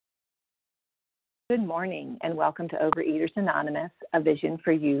Good morning and welcome to Overeaters Anonymous, a Vision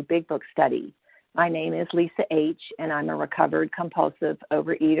for You Big Book Study. My name is Lisa H. and I'm a recovered compulsive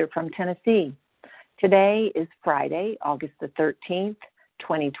overeater from Tennessee. Today is Friday, August the 13th,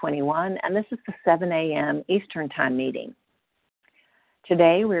 2021, and this is the 7 a.m. Eastern Time meeting.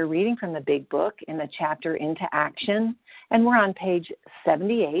 Today we're reading from the Big Book in the chapter Into Action, and we're on page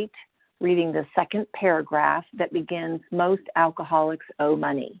 78, reading the second paragraph that begins, Most alcoholics owe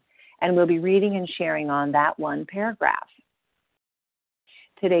money. And we'll be reading and sharing on that one paragraph.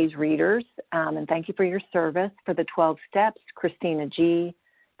 Today's readers, and thank you for your service, for the 12 Steps, Christina G.,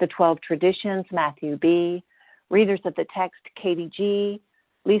 the 12 Traditions, Matthew B., readers of the text, Katie G.,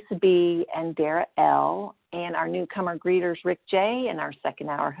 Lisa B., and Dara L., and our newcomer greeters, Rick J., and our second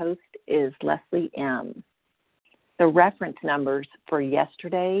hour host is Leslie M. The reference numbers for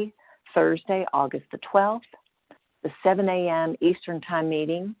yesterday, Thursday, August the 12th, the 7 a.m. Eastern Time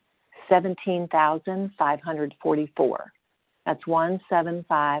meeting, 17,544. That's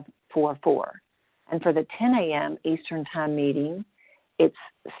 17544. And for the 10 a.m. Eastern Time meeting, it's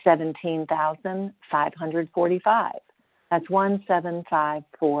 17,545. That's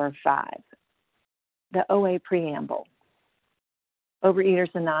 17545. The OA Preamble.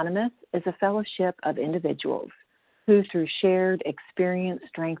 Overeaters Anonymous is a fellowship of individuals who, through shared experience,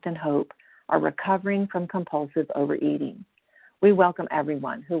 strength, and hope, are recovering from compulsive overeating. We welcome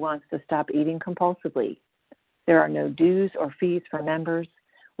everyone who wants to stop eating compulsively. There are no dues or fees for members.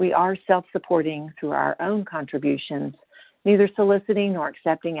 We are self-supporting through our own contributions, neither soliciting nor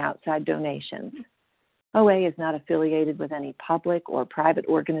accepting outside donations. OA is not affiliated with any public or private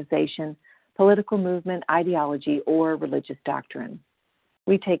organization, political movement, ideology, or religious doctrine.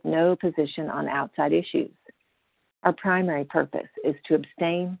 We take no position on outside issues. Our primary purpose is to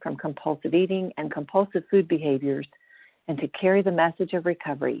abstain from compulsive eating and compulsive food behaviors and to carry the message of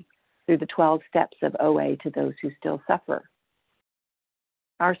recovery through the 12 steps of OA to those who still suffer.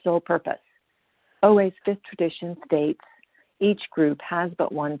 Our sole purpose. OA's fifth tradition states, each group has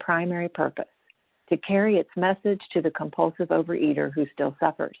but one primary purpose, to carry its message to the compulsive overeater who still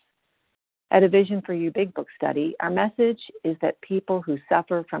suffers. At a Vision for You Big Book Study, our message is that people who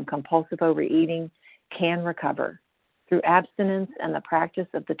suffer from compulsive overeating can recover through abstinence and the practice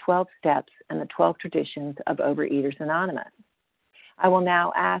of the 12 steps and the 12 traditions of Overeaters Anonymous. I will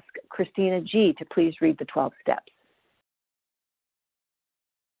now ask Christina G. to please read the 12 steps.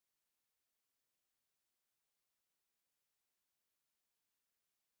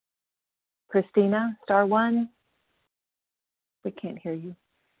 Christina, star one. We can't hear you.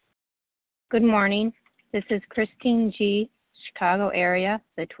 Good morning. This is Christine G., Chicago area,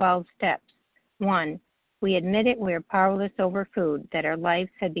 the 12 steps. 1. We admitted we are powerless over food, that our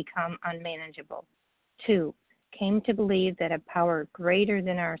lives had become unmanageable. 2. Came to believe that a power greater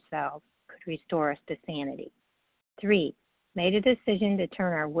than ourselves could restore us to sanity. 3. Made a decision to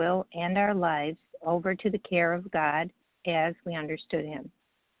turn our will and our lives over to the care of God as we understood Him.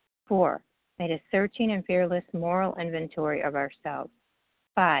 4. Made a searching and fearless moral inventory of ourselves.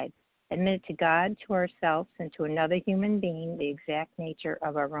 5. Admitted to God, to ourselves, and to another human being the exact nature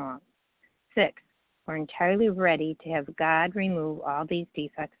of our wrong. 6. We're entirely ready to have God remove all these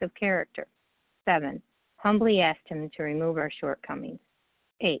defects of character. 7. Humbly asked Him to remove our shortcomings.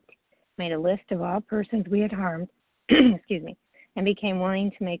 8. Made a list of all persons we had harmed, and became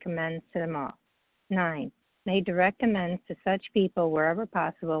willing to make amends to them all. 9. Made direct amends to such people wherever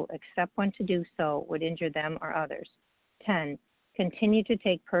possible, except when to do so would injure them or others. 10. Continued to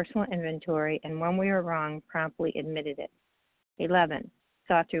take personal inventory, and when we were wrong, promptly admitted it. 11.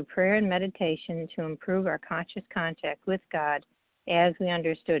 Sought through prayer and meditation to improve our conscious contact with God as we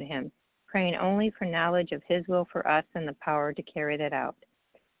understood Him, praying only for knowledge of His will for us and the power to carry that out.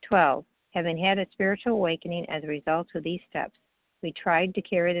 12. Having had a spiritual awakening as a result of these steps, we tried to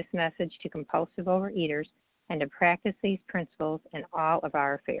carry this message to compulsive overeaters and to practice these principles in all of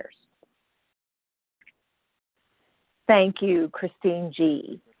our affairs. Thank you, Christine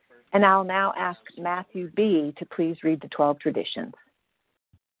G. And I'll now ask Matthew B. to please read the 12 traditions.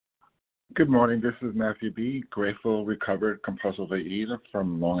 Good morning. This is Matthew B., grateful, recovered, compulsive eater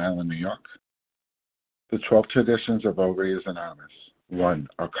from Long Island, New York. The 12 traditions of Overeaters Anonymous. 1.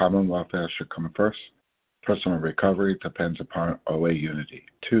 Our common welfare should come first. Personal recovery depends upon OA unity.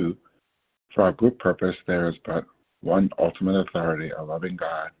 2. For our group purpose, there is but one ultimate authority, a loving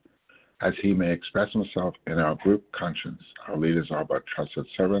God, as He may express Himself in our group conscience. Our leaders are but trusted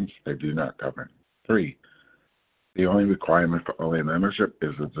servants. They do not govern. 3. The only requirement for OA membership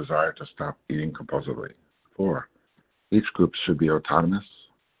is the desire to stop eating compulsively. 4. Each group should be autonomous,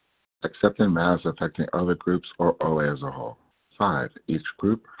 except in matters affecting other groups or OA as a whole. 5. Each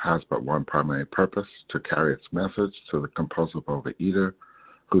group has but one primary purpose: to carry its message to the compulsive overeater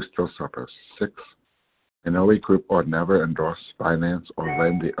who still suffers. 6. An OA group ought never endorse, finance, or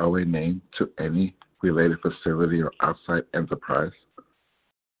lend the OA name to any related facility or outside enterprise.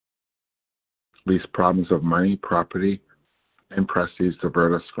 These problems of money, property, and proceeds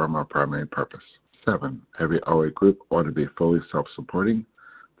divert us from our primary purpose. 7. Every OA group ought to be fully self-supporting,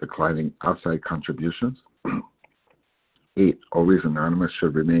 declining outside contributions. 8. Always Anonymous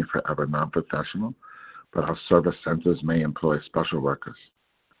should remain forever non-professional, but our service centers may employ special workers.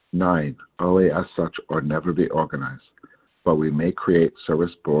 9. OA as such ought never be organized, but we may create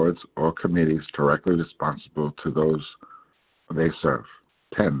service boards or committees directly responsible to those they serve.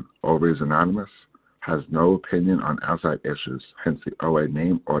 10. Always Anonymous has no opinion on outside issues, hence the OA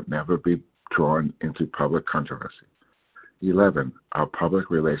name ought never be drawn into public controversy. 11. Our public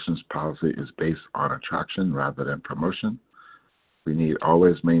relations policy is based on attraction rather than promotion. We need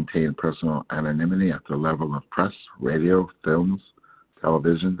always maintain personal anonymity at the level of press, radio, films,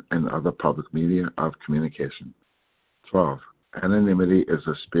 television, and other public media of communication. 12. Anonymity is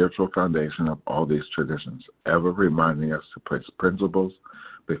the spiritual foundation of all these traditions, ever reminding us to place principles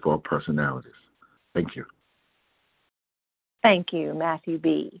before personalities. Thank you. Thank you, Matthew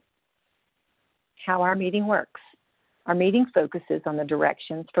B. How our meeting works. Our meeting focuses on the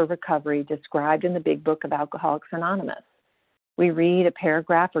directions for recovery described in the Big Book of Alcoholics Anonymous. We read a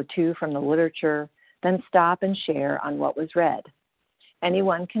paragraph or two from the literature, then stop and share on what was read.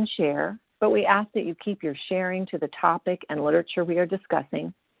 Anyone can share, but we ask that you keep your sharing to the topic and literature we are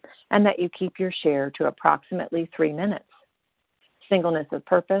discussing, and that you keep your share to approximately 3 minutes. Singleness of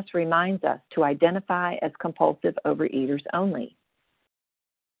purpose reminds us to identify as compulsive overeaters only.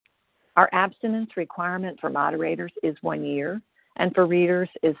 Our abstinence requirement for moderators is 1 year, and for readers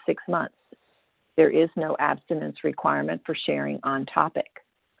is 6 months. There is no abstinence requirement for sharing on topic.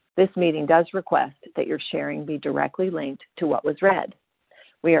 This meeting does request that your sharing be directly linked to what was read.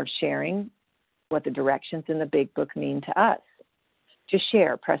 We are sharing what the directions in the Big Book mean to us. To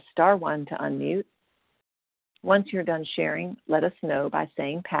share, press star 1 to unmute. Once you're done sharing, let us know by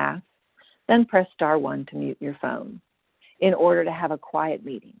saying pass, then press star 1 to mute your phone. In order to have a quiet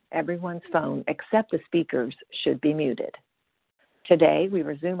meeting, everyone's phone except the speaker's should be muted. Today, we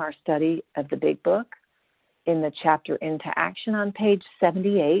resume our study of the Big Book in the chapter Into Action on page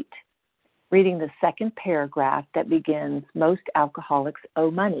 78, reading the second paragraph that begins, Most alcoholics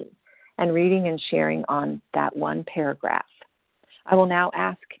owe money, and reading and sharing on that one paragraph. I will now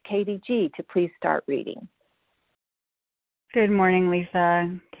ask Katie G. to please start reading. Good morning,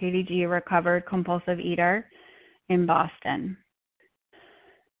 Lisa. Katie G., recovered compulsive eater in Boston.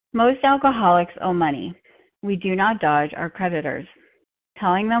 Most alcoholics owe money. We do not dodge our creditors.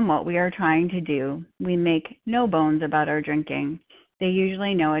 Telling them what we are trying to do, we make no bones about our drinking. They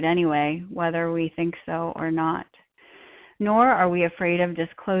usually know it anyway, whether we think so or not. Nor are we afraid of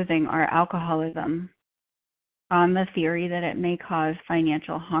disclosing our alcoholism on the theory that it may cause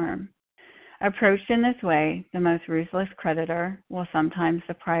financial harm. Approached in this way, the most ruthless creditor will sometimes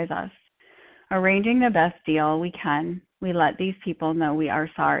surprise us. Arranging the best deal we can, we let these people know we are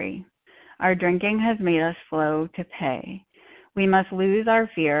sorry. Our drinking has made us slow to pay. We must lose our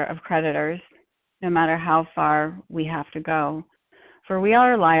fear of creditors, no matter how far we have to go, for we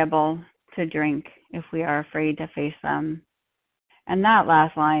are liable to drink if we are afraid to face them. And that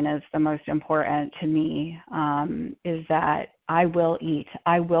last line is the most important to me, is that I will eat.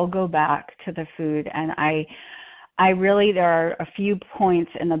 I will go back to the food. And I really, there are a few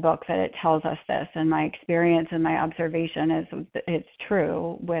points in the book that it tells us this, and my experience and my observation is it's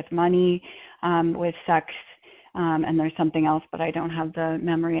true with money, with sex, and there's something else, but I don't have the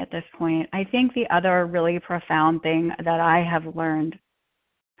memory at this point. I think the other really profound thing that I have learned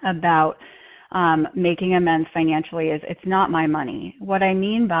about making amends financially is it's not my money. What I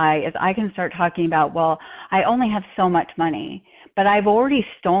mean by is I can start talking about, well, I only have so much money, but I've already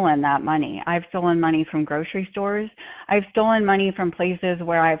stolen that money. I've stolen money from grocery stores. I've stolen money from places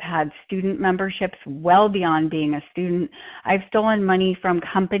where I've had student memberships well beyond being a student. I've stolen money from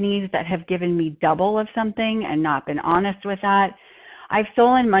companies that have given me double of something and not been honest with that. I've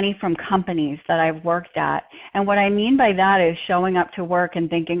stolen money from companies that I've worked at. And what I mean by that is showing up to work and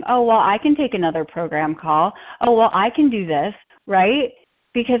thinking, oh, well, I can take another program call. Oh, well, I can do this, right?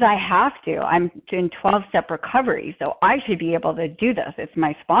 Because I have to. I'm in 12-step recovery, so I should be able to do this. It's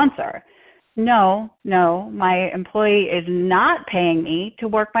my sponsor. No, my employee is not paying me to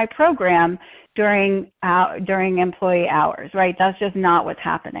work my program during employee hours, right? That's just not what's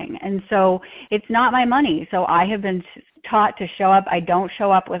happening. And so it's not my money. So I have been taught to show up. I don't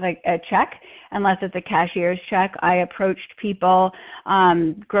show up with a check unless it's a cashier's check. I approached people,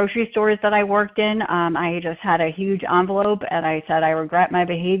 grocery stores that I worked in. I just had a huge envelope and I said, I regret my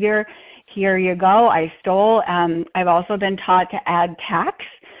behavior. Here you go. I stole. I've also been taught to add tax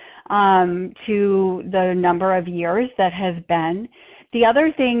to the number of years that has been. The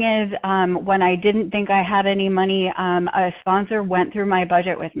other thing is when I didn't think I had any money, a sponsor went through my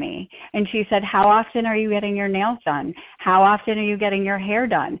budget with me. And she said, how often are you getting your nails done? How often are you getting your hair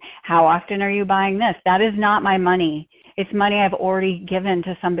done? How often are you buying this? That is not my money. It's money I've already given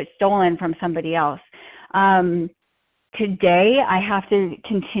to somebody, stolen from somebody else. Today, I have to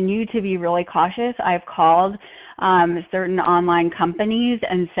continue to be really cautious. I've called certain online companies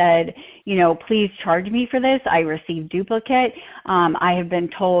and said, you know, please charge me for this. I received duplicate. I have been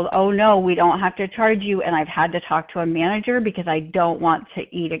told, oh no, we don't have to charge you. And I've had to talk to a manager because I don't want to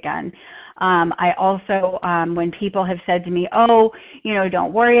eat again. I also, when people have said to me, oh, you know,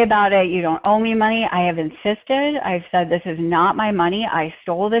 don't worry about it, you don't owe me money, I have insisted. I've said, this is not my money. I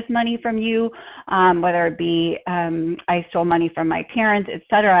stole this money from you, whether it be I stole money from my parents,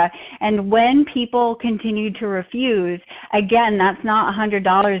 etc. And when people continue to refuse, again, that's not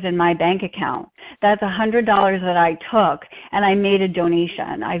 $100 in my bank account. That's $100 that I took and I made a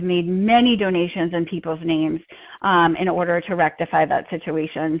donation. I've made many donations in people's names in order to rectify that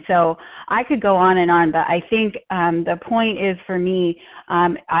situation. So I could go on, but I think the point is for me,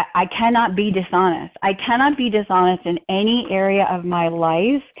 I cannot be dishonest. I cannot be dishonest in any area of my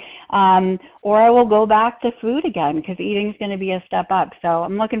life, or I will go back to food again because eating is going to be a step up. So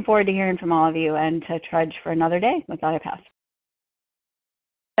I'm looking forward to hearing from all of you and to trudge for another day. With that, I pass.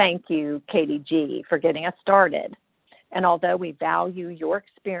 Thank you, Katie G., for getting us started. And although we value your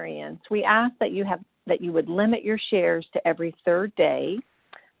experience, we ask that you would limit your shares to every third day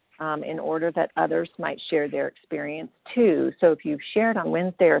in order that others might share their experience too. So if you've shared on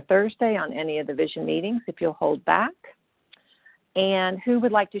Wednesday or Thursday on any of the vision meetings, if you'll hold back. And who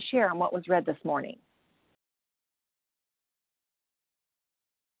would like to share on what was read this morning?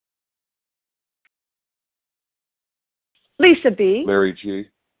 Lisa B. Larry G.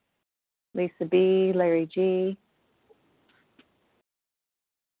 Lisa B., Larry G.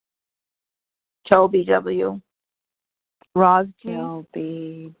 Toby W. Roz G.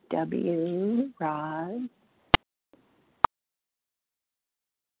 Toby W. Roz.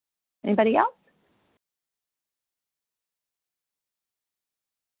 Anybody else?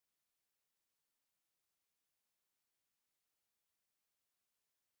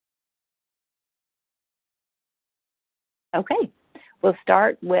 Okay. We'll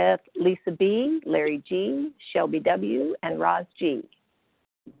start with Lisa B., Larry G., Shelby W., and Roz G.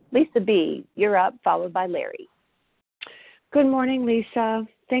 Lisa B., you're up, followed by Larry. Good morning, Lisa.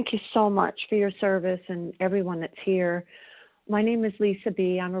 Thank you so much for your service and everyone that's here. My name is Lisa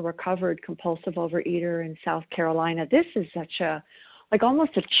B. I'm a recovered compulsive overeater in South Carolina. This is such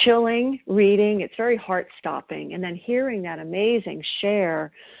almost a chilling reading. It's very heart-stopping. And then hearing that amazing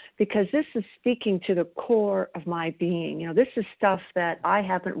share, because this is speaking to the core of my being. You know, this is stuff that I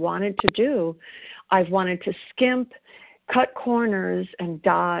haven't wanted to do. I've wanted to skimp, cut corners, and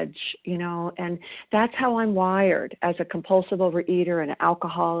dodge, you know, and that's how I'm wired as a compulsive overeater and an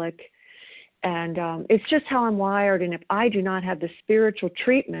alcoholic. And it's just how I'm wired. And if I do not have the spiritual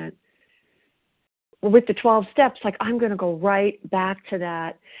treatment with the 12 steps, I'm going to go right back to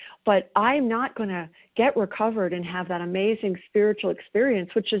that. But I'm not going to get recovered and have that amazing spiritual experience,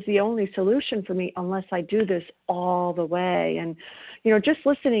 which is the only solution for me, unless I do this all the way. And, you know, just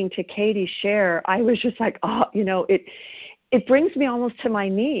listening to Katie share, I was just like, oh, you know, it brings me almost to my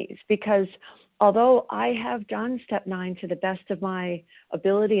knees, because although I have done step 9 to the best of my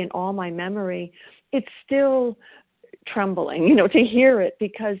ability and all my memory, it's still trembling, you know, to hear it,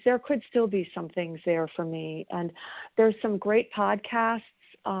 because there could still be some things there for me. And there's some great podcasts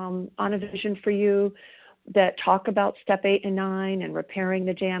on A Vision for You that talk about step 8 and 9 and repairing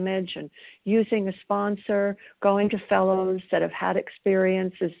the damage and using a sponsor. Going to fellows that have had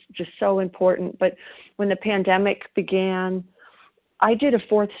experience is just so important. But when the pandemic began, I did a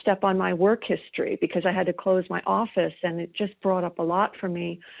 4th step on my work history because I had to close my office, and it just brought up a lot for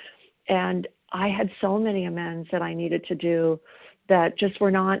me. And I had so many amends that I needed to do that just were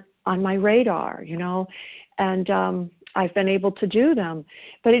not on my radar, you know, and I've been able to do them,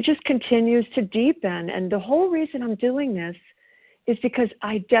 but it just continues to deepen. And the whole reason I'm doing this is because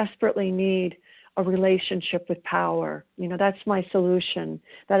I desperately need a relationship with power. You know, that's my solution.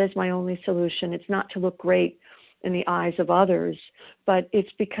 That is my only solution. It's not to look great in the eyes of others, but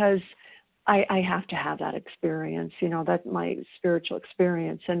it's because I have to have that experience, you know, that's my spiritual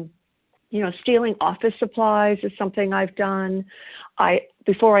experience. And Stealing office supplies is something I've done.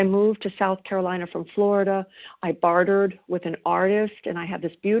 Before I moved to South Carolina from Florida, I bartered with an artist, and I had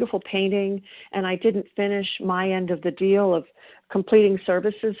this beautiful painting, and I didn't finish my end of the deal of completing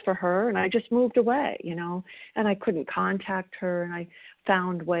services for her, and I just moved away, and I couldn't contact her, and I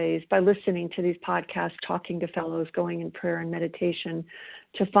found ways by listening to these podcasts, talking to fellows, going in prayer and meditation,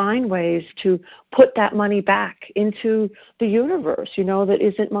 to find ways to put that money back into the universe, that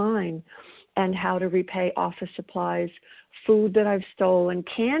isn't mine, and how to repay office supplies, food that I've stolen,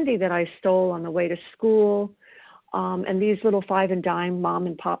 candy that I stole on the way to school, and these little 5 and dime mom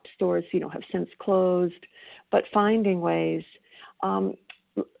and pop stores, have since closed, but finding ways.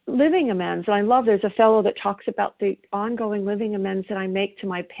 Living amends. And I love, there's a fellow that talks about the ongoing living amends that I make to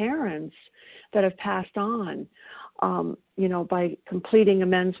my parents that have passed on, by completing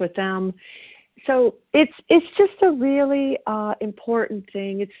amends with them. So it's just a really important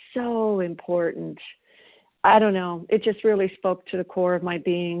thing. It's so important. I don't know. It just really spoke to the core of my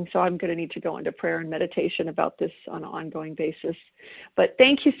being. So I'm going to need to go into prayer and meditation about this on an ongoing basis. But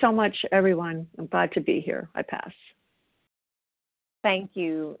thank you so much, everyone. I'm glad to be here. I pass. Thank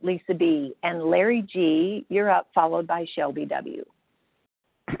you, Lisa B. And Larry G., you're up, followed by Shelby W.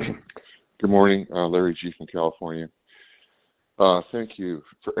 Good morning, Larry G. from California. Thank you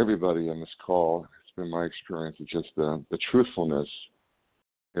for everybody on this call. It's been my experience. It's just the truthfulness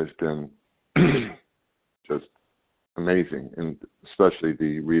has been just amazing, and especially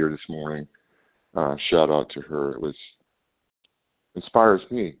the reader this morning. Shout out to her. It inspires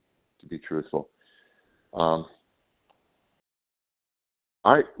me to be truthful. You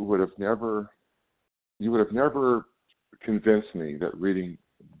would have never convinced me that reading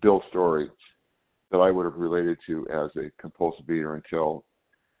Bill's story that I would have related to as a compulsive eater until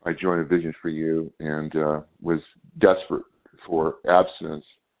I joined A Vision for You and was desperate for abstinence.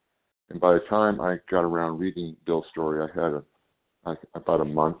 And by the time I got around reading Bill's story, I had about a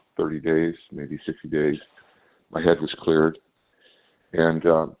month, 30 days, maybe 60 days. My head was cleared. And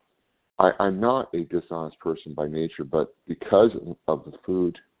I'm not a dishonest person by nature, but because of the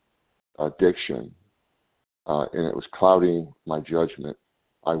food addiction, and it was clouding my judgment,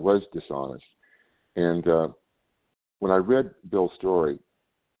 I was dishonest. And when I read Bill's story,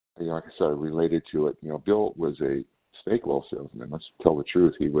 like I said, I related to it. Bill was a snake oil salesman. Let's tell the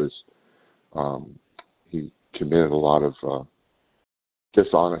truth. He committed a lot of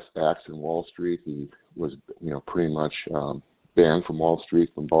dishonest acts in Wall Street. He was, pretty much banned from Wall Street,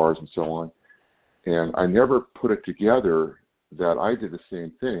 from bars and so on. And I never put it together that I did the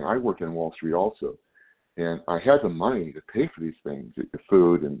same thing. I worked in Wall Street also. And I had the money to pay for these things, the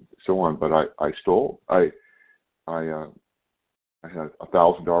food and so on, but I stole. I had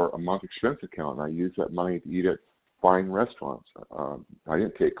 $1,000 a month expense account, and I used that money to eat at fine restaurants. I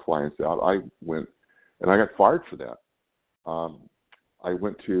didn't take clients out. I went, and I got fired for that.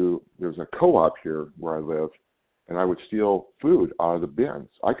 There's a co-op here where I live, and I would steal food out of the bins.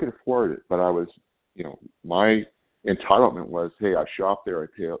 I could afford it, but I was, my entitlement was, hey, I shop there,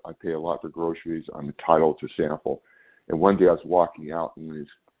 I pay a lot for groceries, I'm entitled to sample. And one day I was walking out, and these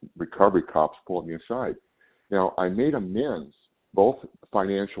recovery cops pulled me aside. Now, I made amends, both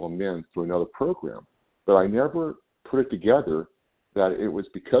financial amends, through another program, but I never put it together that it was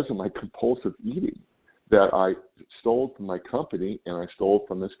because of my compulsive eating that I stole from my company and I stole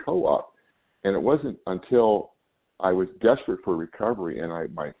from this co-op. And it wasn't until I was desperate for recovery and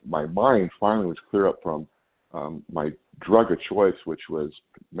my mind finally was clear up from my drug of choice, which was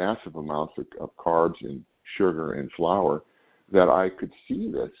massive amounts of carbs and sugar and flour, that I could see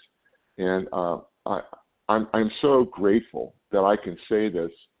this. And I'm so grateful that I can say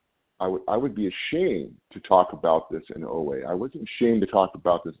this. I would be ashamed to talk about this in OA. I wasn't ashamed to talk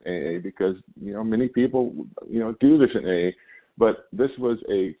about this in AA because, many people, do this in AA, but this was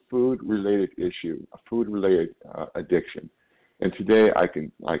a food-related issue, a food-related addiction. And today I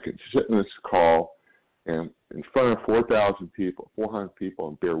can sit in this call and in front of 400 people,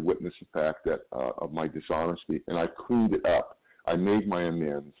 and bear witness to the fact that of my dishonesty, and I cleaned it up. I made my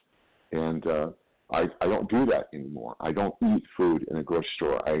amends, and I don't do that anymore. I don't eat food in a grocery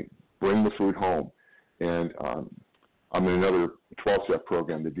store. I bring the food home, and I'm in another 12-step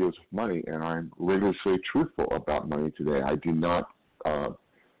program that deals with money, and I'm rigorously truthful about money today. I do not,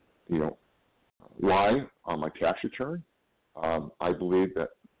 lie on my tax return. I believe that,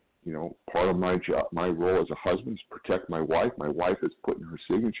 part of my job, my role as a husband is to protect my wife. My wife has put in her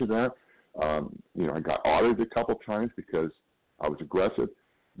signature there. I got audited a couple times because I was aggressive.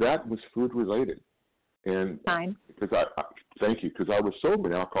 That was food related. And because thank you, because I was sober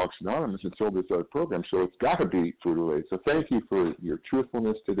in Alcoholics Anonymous and sober this other program, so it's got to be food related. So thank you for your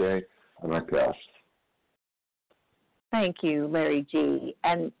truthfulness today. And I pass. Thank you, Larry G.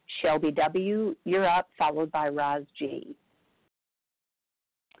 And Shelby W., you're up, followed by Roz G.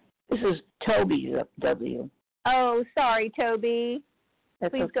 This is Toby W. Oh, sorry, Toby.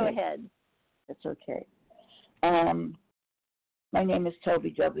 That's Please okay. go ahead. That's okay. My name is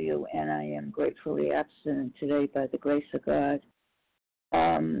Toby W., and I am gratefully abstinent today by the grace of God.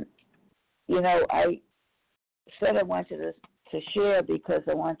 I said I wanted to share because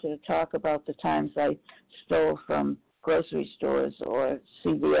I wanted to talk about the times I stole from grocery stores or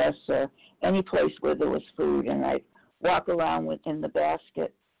CVS or any place where there was food, and I'd walk around within the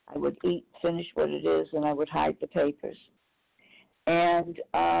basket. I would eat, finish what it is, and I would hide the papers. And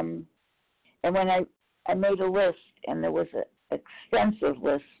when I made a list, and there was an extensive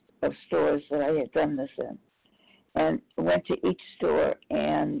list of stores that I had done this in, and went to each store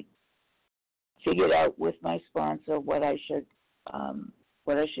and figured out with my sponsor what I should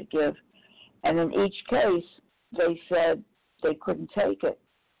give. And in each case, they said they couldn't take it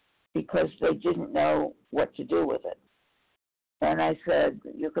because they didn't know what to do with it. And I said,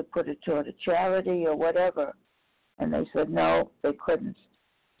 you could put it toward a charity or whatever. And they said, no, they couldn't.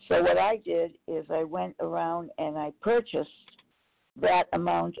 So what I did is I went around and I purchased that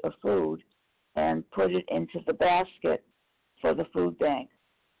amount of food and put it into the basket for the food bank.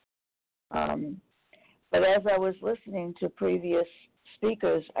 But as I was listening to previous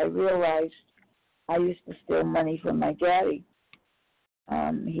speakers, I realized I used to steal money from my daddy.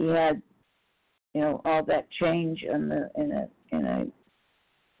 He had, all that change in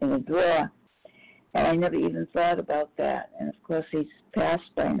a drawer, and I never even thought about that. And of course, he's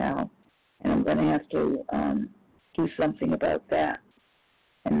passed by now, and I'm going to have to do something about that.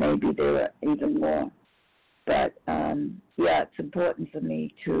 And maybe there are even more. But it's important for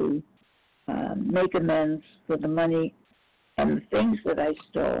me to make amends for the money and the things that I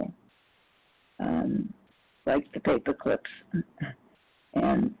stole, like the paper clips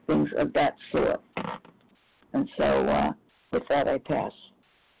and things of that sort. And so with that, I pass.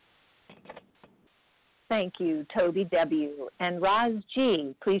 Thank you, Toby W. And Roz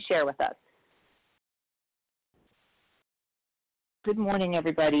G., please share with us. Good morning,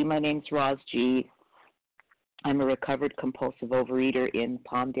 everybody. My name's Roz G. I'm a recovered compulsive overeater in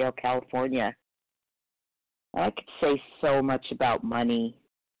Palmdale, California. I could say so much about money.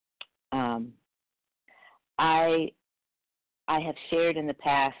 I have shared in the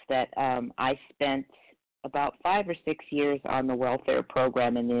past that I spent about 5 or 6 years on the welfare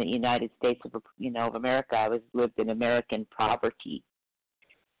program in the United States of America. I lived in American poverty,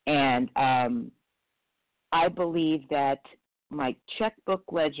 and I believe that my checkbook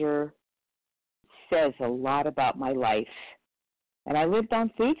ledger says a lot about my life. And I lived on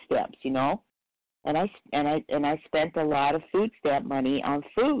food stamps, and I spent a lot of food stamp money on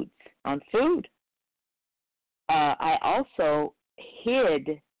food. I also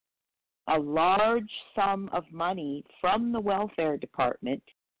hid a large sum of money from the welfare department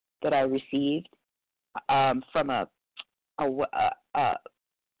that I received from a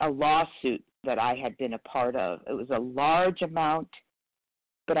lawsuit that I had been a part of. It was a large amount,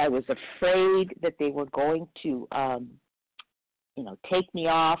 but I was afraid that they were going to, take me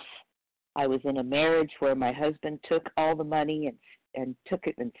off. I was in a marriage where my husband took all the money and took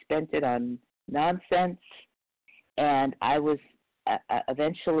it and spent it on nonsense, and I was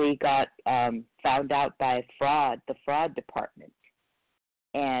eventually got found out by the fraud department,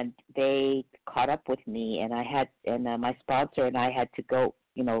 and they caught up with me, and my sponsor and I had to go,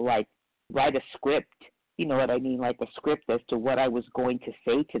 write a script, like a script as to what I was going to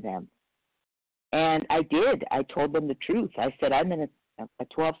say to them. And I did. I told them the truth. I said, I'm in a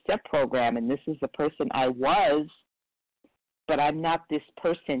 12-step program, and this is the person I was, but I'm not this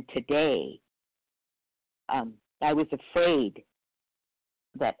person today. I was afraid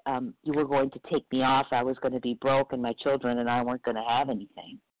that you were going to take me off. I was going to be broke, and my children and I weren't going to have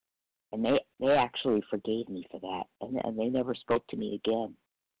anything. And they actually forgave me for that, and they never spoke to me again.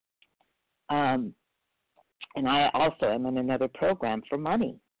 And I also am in another program for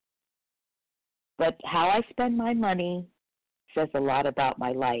money. But how I spend my money says a lot about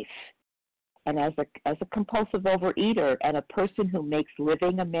my life. And as a compulsive overeater and a person who makes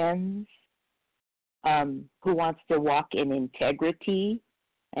living amends, who wants to walk in integrity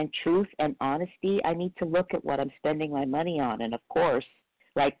and truth and honesty, I need to look at what I'm spending my money on. And of course,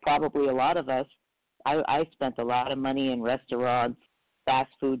 like probably a lot of us, I spent a lot of money in restaurants,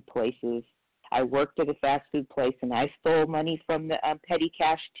 fast food places. I worked at a fast food place, and I stole money from the petty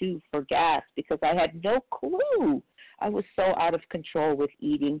cash, too, for gas because I had no clue. I was so out of control with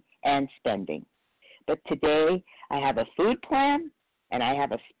eating and spending. But today, I have a food plan, and I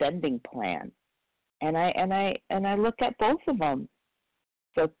have a spending plan. And I look at both of them.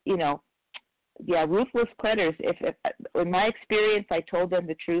 So, ruthless creditors, if in my experience, I told them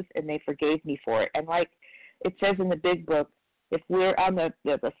the truth and they forgave me for it. And like it says in the big book, if we're on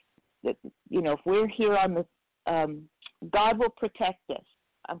if we're here on the, God will protect us.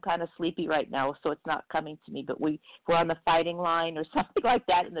 I'm kind of sleepy right now, so it's not coming to me, but we're on the fighting line or something like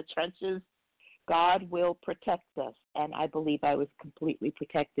that in the trenches. God will protect us, and I believe I was completely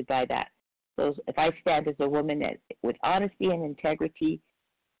protected by that. So if I stand as a woman with honesty and integrity,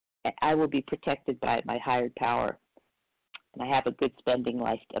 I will be protected by my higher power. And I have a good spending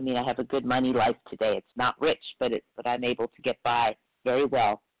life. I mean, I have a good money life today. It's not rich, but I'm able to get by very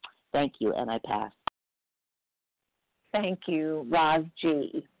well. Thank you, and I pass. Thank you, Roz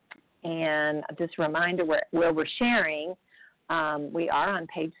G. And just a reminder where we're sharing, we are on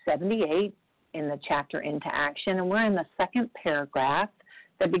page 78 in the chapter Into Action, and we're in the second paragraph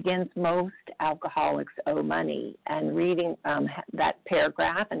that begins most alcoholics owe money, and reading that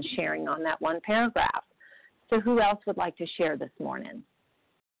paragraph and sharing on that one paragraph. So who else would like to share this morning?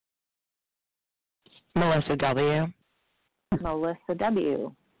 Melissa W. Melissa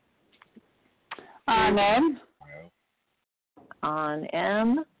W. On M. On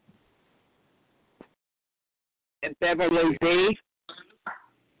M. And Beverly B.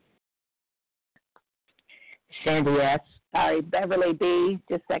 Sandy S. Sorry, Beverly B.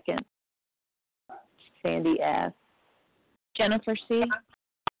 Just a second. Sandy S. Jennifer C.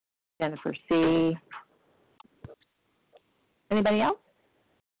 Jennifer C. Anybody else?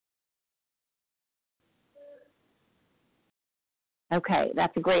 Okay,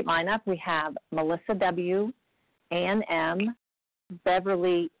 that's a great lineup. We have Melissa W., Ann M.,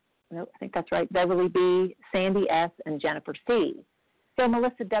 Beverly B., Sandy S., and Jennifer C. So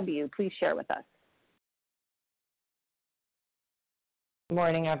Melissa W., please share with us. Good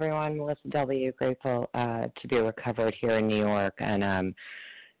morning, everyone. Melissa W. Grateful to be recovered here in New York. And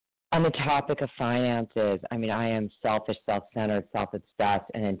on the topic of finances, I mean, I am selfish, self-centered, self-obsessed,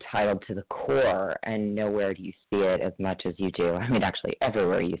 and entitled to the core, and nowhere do you see it as much as you do. I mean, actually,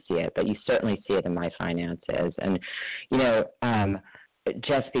 everywhere you see it, but you certainly see it in my finances. And,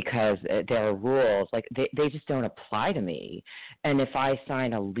 just because there are rules, like they just don't apply to me. And if I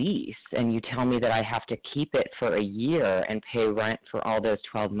sign a lease and you tell me that I have to keep it for a year and pay rent for all those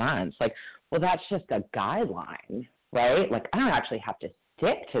 12 months, like, well, that's just a guideline, right? Like, I don't actually have to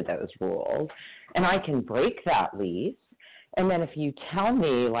stick to those rules, and I can break that lease. And then if you tell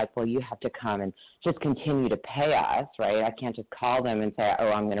me, like, well, you have to come and just continue to pay us, right? I can't just call them and say, oh,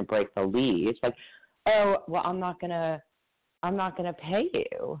 I'm going to break the lease. Like, oh, well, I'm not going to pay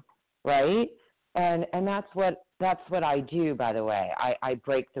you, right? And that's what I do, by the way. I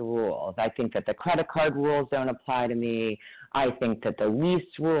break the rules. I think that the credit card rules don't apply to me. I think that the lease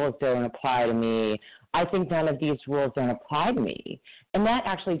rules don't apply to me. I think none of these rules don't apply to me. And that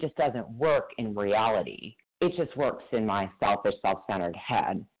actually just doesn't work in reality. It just works in my selfish, self-centered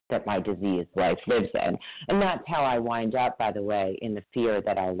head that my diseased life lives in. And that's how I wind up, by the way, in the fear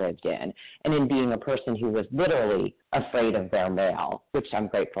that I lived in, and in being a person who was literally afraid of their mail, which I'm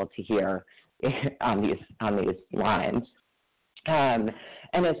grateful to hear on these lines. And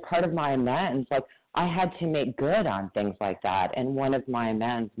as part of my amends, like, I had to make good on things like that. And one of my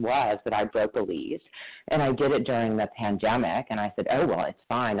amends was that I broke a lease, and I did it during the pandemic. And I said, oh, well, it's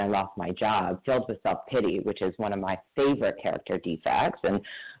fine. I lost my job, filled with self-pity, which is one of my favorite character defects. And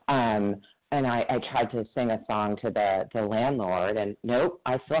I tried to sing a song to the landlord, and nope,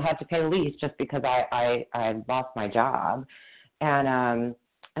 I still had to pay the lease just because I lost my job. And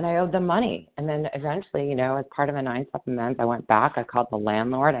I owed them money. And then eventually, as part of a 9-step amends, I went back. I called the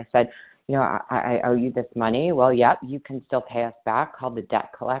landlord. I said, I owe you this money. Well, yep, you can still pay us back. Called the debt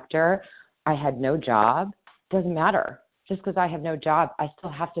collector. I had no job. Doesn't matter. Just because I have no job, I still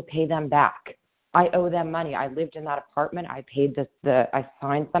have to pay them back. I owe them money. I lived in that apartment. I paid I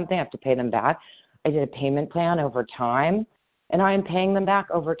signed something. I have to pay them back. I did a payment plan over time, and I am paying them back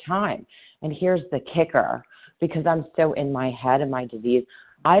over time. And here's the kicker, because I'm so in my head and my disease,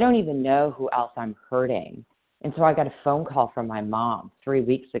 I don't even know who else I'm hurting. And so I got a phone call from my mom 3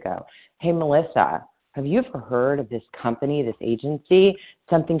 weeks ago. Hey, Melissa, have you ever heard of this company, this agency?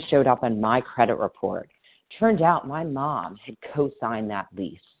 Something showed up on my credit report. Turned out my mom had co-signed that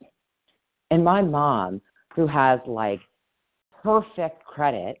lease. And my mom, who has like perfect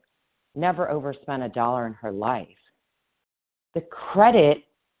credit, never overspent $1 in her life. The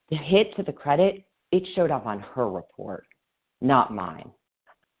hit to the credit, it showed up on her report, not mine.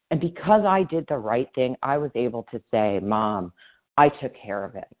 And because I did the right thing, I was able to say, Mom, I took care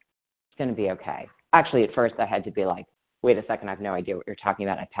of it. It's going to be okay. Actually, at first I had to be like, wait a second, I have no idea what you're talking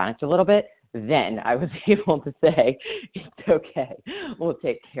about. I panicked a little bit. Then I was able to say, it's okay, we'll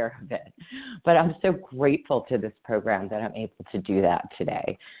take care of it. But I'm so grateful to this program that I'm able to do that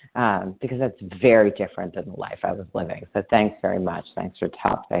today, because that's very different than the life I was living. So thanks very much. Thanks for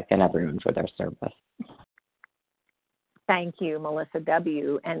Topic and everyone for their service. Thank you, Melissa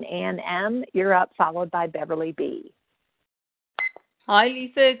W. And Ann M., you're up, followed by Beverly B. Hi,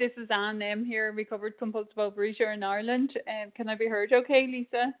 Lisa. This is Ann M. here, recovered compulsive overeater in Ireland. Can I be heard okay,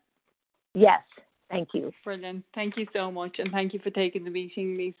 Lisa? Yes, thank you. Brilliant. Thank you so much, and thank you for taking the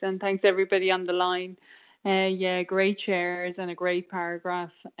meeting, Lisa, and thanks everybody on the line. Yeah, great shares and a great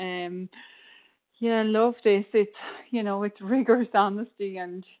paragraph. Yeah, love this. It's, it's rigorous honesty,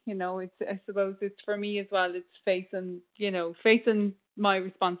 and, I suppose it's for me as well, it's facing my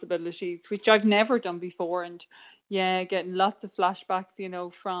responsibilities, which I've never done before, and yeah, getting lots of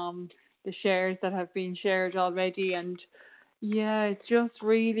flashbacks, from the shares that have been shared already, and yeah, it's just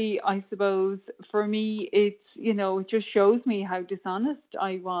really, I suppose, for me, it's, it just shows me how dishonest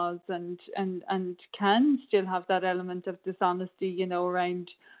I was and can still have that element of dishonesty,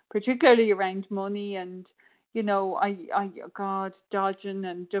 particularly around money and, God, dodging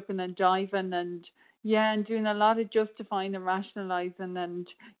and ducking and diving and, yeah, and doing a lot of justifying and rationalizing and,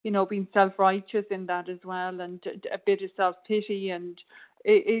 being self-righteous in that as well, and a bit of self-pity and,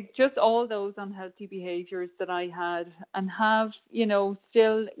 it just all those unhealthy behaviors that I had and have,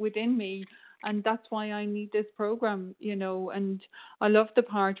 still within me. And that's why I need this program, and I love the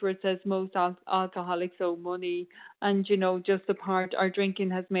part where it says most alcoholics owe money, and, just the part our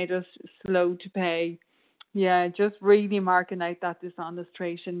drinking has made us slow to pay. Yeah, just really marking out that dishonest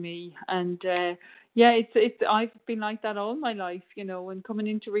trait in me. And yeah, it's I've been like that all my life, and coming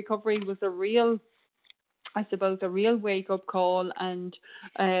into recovery was a real wake-up call, and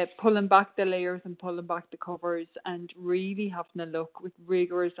pulling back the layers and pulling back the covers and really having a look with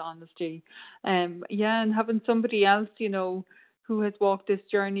rigorous honesty. And having somebody else, who has walked this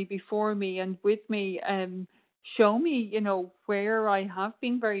journey before me and with me, show me, where I have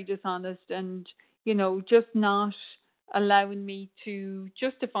been very dishonest and, just not allowing me to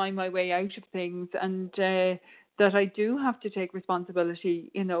justify my way out of things, and that I do have to take responsibility,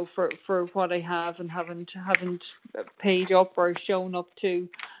 for what I have and haven't paid up or shown up to.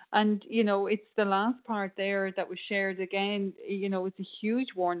 And, it's the last part there that was shared again, it's a huge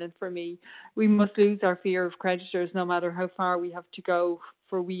warning for me. We must lose our fear of creditors no matter how far we have to go,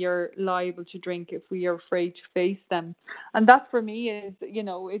 for we are liable to drink if we are afraid to face them. And that for me is,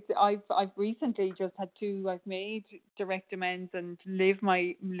 I've recently just had I've made direct amends and live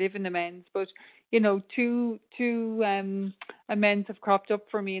in amends, but two amends have cropped up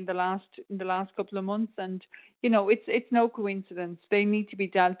for me in the last couple of months, and it's no coincidence. They need to be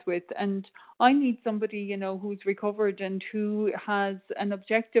dealt with, and I need somebody who's recovered and who has an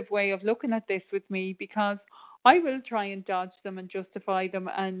objective way of looking at this with me, because I will try and dodge them and justify them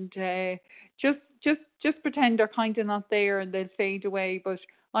and just pretend they're kind of not there and they'll fade away. But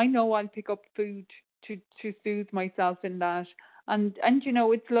I know I'll pick up food to soothe myself in that. And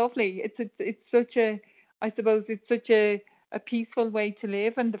it's lovely. It's such a peaceful way to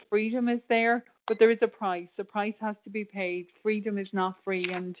live, and the freedom is there. But there is a price. The price has to be paid. Freedom is not free,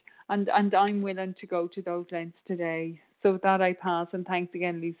 and I'm willing to go to those lengths today. So that I pass, and thanks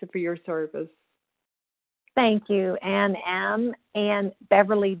again, Lisa, for your service. Thank you, Ann M. And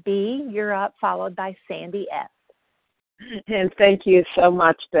Beverly B., you're up, followed by Sandy S. And thank you so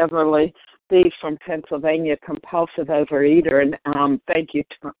much, Beverly B. from Pennsylvania, compulsive overeater. And thank you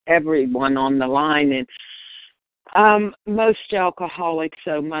to everyone on the line. And most alcoholics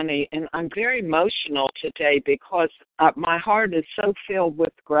owe money. And I'm very emotional today because my heart is so filled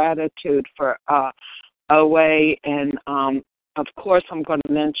with gratitude for OA, and of course, I'm going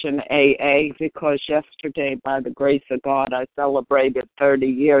to mention AA because yesterday, by the grace of God, I celebrated 30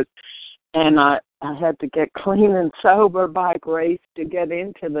 years, and I had to get clean and sober by grace to get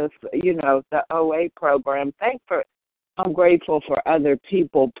into this, the OA program. I'm grateful for other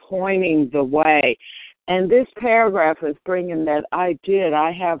people pointing the way. And this paragraph is bringing that I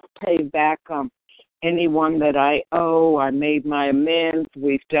have paid back anyone that I owe. I made my amends.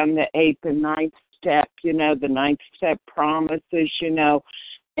 We've done the 8th and 9th step, the 9th step promises,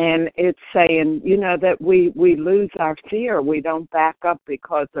 and it's saying, that we lose our fear. We don't back up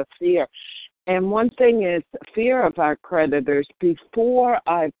because of fear. And one thing is fear of our creditors. Before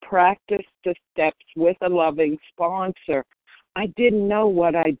I practiced the steps with a loving sponsor, I didn't know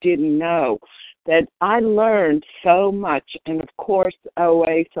what I didn't know. That I learned so much. And of course,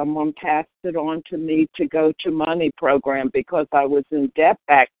 OA, someone passed it on to me to go to money program because I was in debt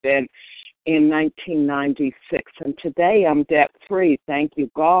back then. in 1996. And today I'm debt-free, thank you,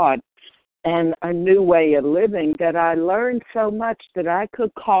 God, and a new way of living that I learned so much that I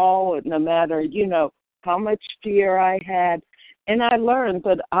could call no matter, how much fear I had. And I learned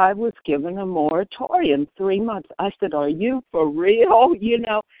that I was given a moratorium, 3 months. I said, are you for real?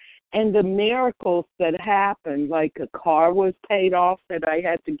 And the miracles that happened, like a car was paid off that I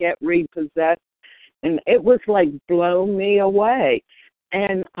had to get repossessed, and it was like blow me away.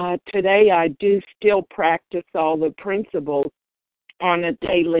 And today I do still practice all the principles on a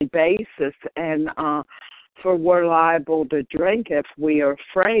daily basis, and for we're liable to drink if we are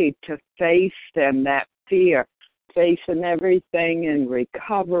afraid to face them, that fear, facing everything and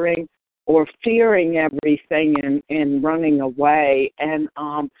recovering, or fearing everything and running away. And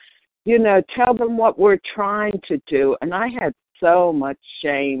tell them what we're trying to do. And I had so much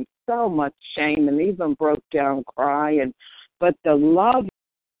shame, and even broke down crying. But the love,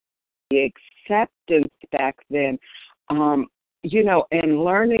 the acceptance back then, and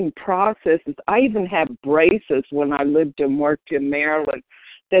learning processes. I even had braces when I lived and worked in Maryland,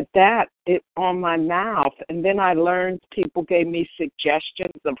 that it on my mouth. And then I learned, people gave me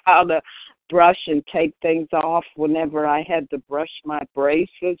suggestions of how to brush and take things off whenever I had to brush my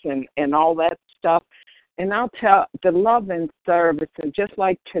braces and all that stuff. And I'll tell the love and service, and just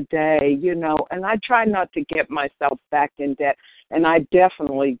like today, and I try not to get myself back in debt, and I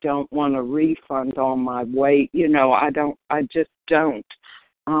definitely don't want a refund on my weight. I just don't.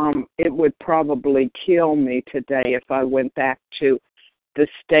 It would probably kill me today if I went back to the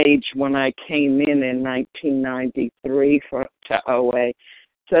stage when I came in 1993 to OA.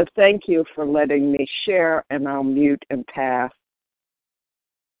 So thank you for letting me share, and I'll mute and pass.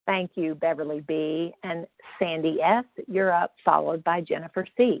 Thank you, Beverly B. And Sandy S., you're up, followed by Jennifer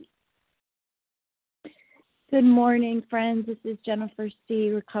C. Good morning, friends. This is Jennifer C.,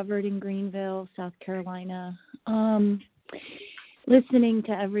 recovered in Greenville, South Carolina. Listening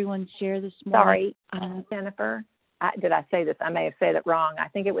to everyone share this morning. Sorry, Jennifer. Did I say this? I may have said it wrong. I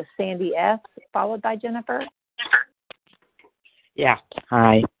think it was Sandy S., followed by Jennifer. Yeah.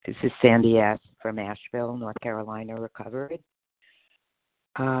 Hi, this is Sandy S. from Asheville, North Carolina, recovered.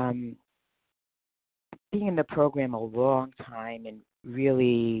 Being in the program a long time and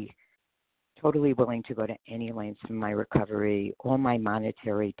really totally willing to go to any lengths in my recovery. All my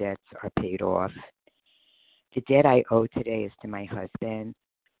monetary debts are paid off. The debt I owe today is to my husband.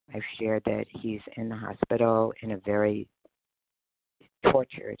 I've shared that he's in the hospital in a very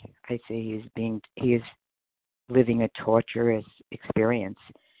tortured. I say he is living a torturous experience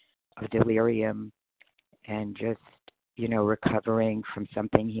of delirium and just, recovering from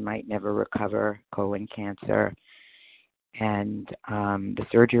something he might never recover, colon cancer. And the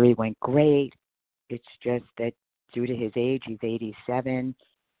surgery went great. It's just that due to his age, he's 87,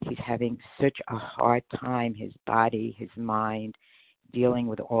 he's having such a hard time, his body, his mind, dealing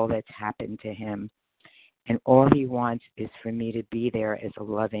with all that's happened to him. And all he wants is for me to be there as a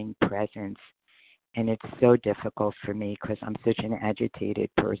loving presence. And it's so difficult for me because I'm such an agitated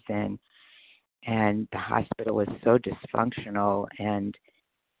person. And the hospital is so dysfunctional. And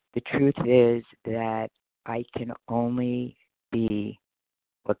the truth is that I can only be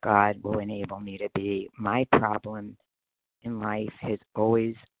what God will enable me to be. My problem in life is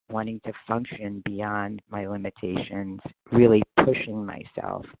always wanting to function beyond my limitations, really pushing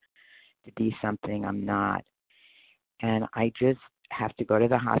myself to be something I'm not. And I just have to go to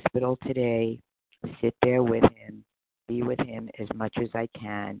the hospital today, sit there with him, be with him as much as I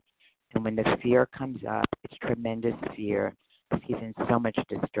can. And when the fear comes up, it's tremendous fear because he's in so much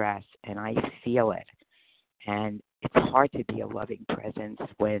distress, and I feel it. And it's hard to be a loving presence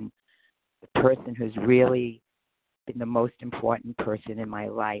when the person who's really been the most important person in my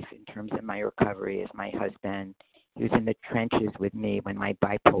life in terms of my recovery is my husband. He was in the trenches with me when my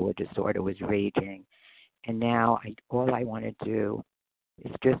bipolar disorder was raging. And now all I want to do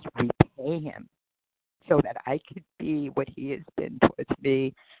is just repay him so that I could be what he has been towards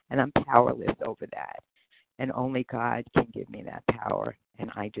me, and I'm powerless over that. And only God can give me that power,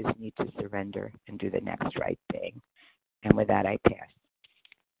 and I just need to surrender and do the next right thing. And with that, I pass.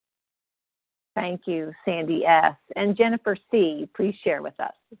 Thank you, Sandy S. And Jennifer C., please share with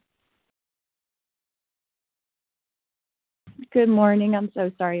us. Good morning. I'm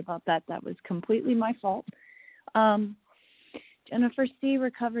so sorry about that. That was completely my fault. Jennifer C.,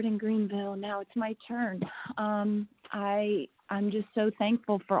 recovered in Greenville. Now it's my turn. I'm just so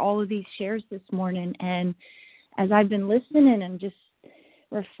thankful for all of these shares this morning. And as I've been listening and just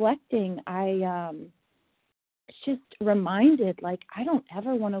reflecting, I just reminded, I don't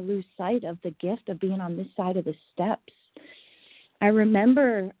ever want to lose sight of the gift of being on this side of the steps. I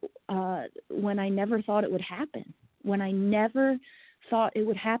remember when I never thought it would happen. When I never thought it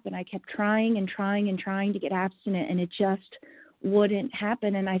would happen, I kept trying and trying and trying to get abstinent, and it just wouldn't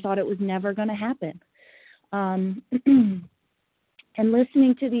happen, and I thought it was never going to happen. And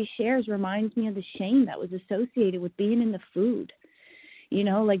listening to these shares reminds me of the shame that was associated with being in the food. You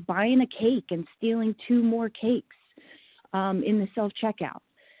know, like buying a cake and stealing 2 more cakes in the self-checkout.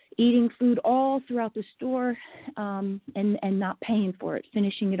 Eating food all throughout the store and not paying for it,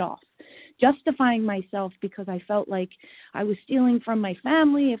 finishing it off. Justifying myself because I felt like I was stealing from my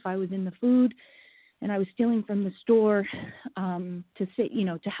family if I was in the food, and I was stealing from the store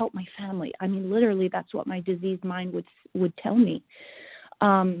to help my family. I mean, literally, that's what my diseased mind would tell me.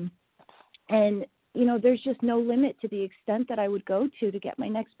 And, you know, there's just no limit to the extent that I would go to get my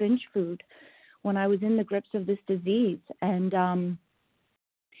next binge food when I was in the grips of this disease. And,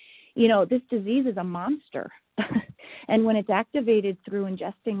 you know, this disease is a monster. And when it's activated through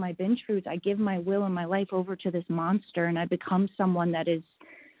ingesting my binge foods, I give my will and my life over to this monster, and I become someone that is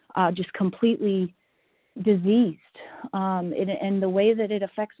just completely diseased. And the way that it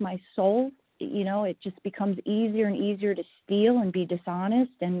affects my soul, you know, it just becomes easier and easier to steal and be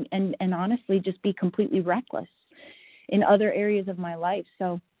dishonest and honestly just be completely reckless in other areas of my life.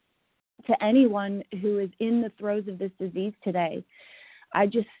 So to anyone who is in the throes of this disease today, I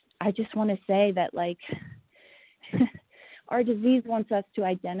just want to say that, like, our disease wants us to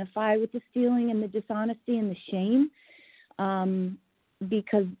identify with the stealing and the dishonesty and the shame,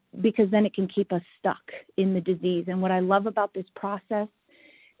 because then it can keep us stuck in the disease. And what I love about this process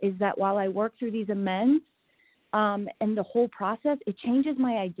is that while I work through these amends and the whole process, it changes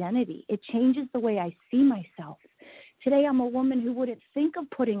my identity. It changes the way I see myself. Today, I'm a woman who wouldn't think of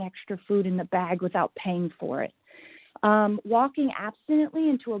putting extra food in the bag without paying for it. Walking abstinently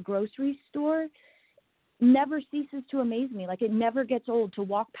into a grocery store never ceases to amaze me. Like, it never gets old to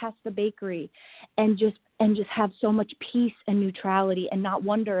walk past the bakery and just have so much peace and neutrality and not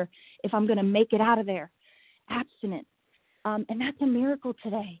wonder if I'm going to make it out of there abstinent. And that's a miracle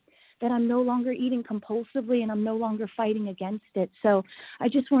today, that I'm no longer eating compulsively and I'm no longer fighting against it. So I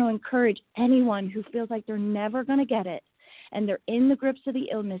just want to encourage anyone who feels like they're never going to get it and they're in the grips of the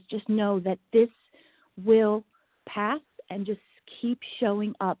illness, just know that this will pass, and just keep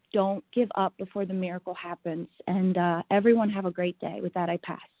showing up. Don't give up before the miracle happens. And everyone have a great day. With that, I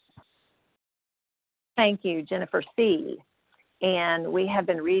pass. Thank you, Jennifer C. And we have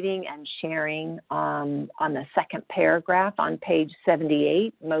been reading and sharing on the second paragraph on page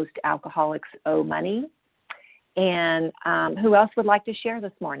 78, Most Alcoholics Owe Money. And who else would like to share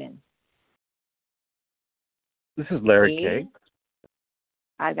this morning? This is Larry K.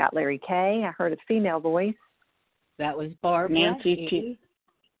 I got Larry K. I heard a female voice. That was Barbara. Nancy T.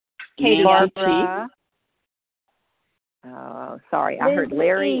 Katie Barbara. Oh, sorry. I heard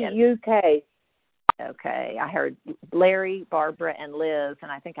Larry. UK. Okay. I heard Larry, Barbara, and Liz,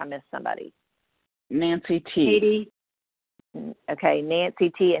 and I think I missed somebody. Nancy T. Katie. Okay.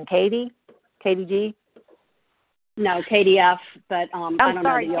 Nancy T. and Katie. Katie G. No, KDF, but I don't know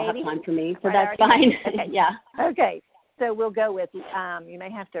that you'll have time for me, so that's fine. Okay. Yeah. Okay. So we'll go with, you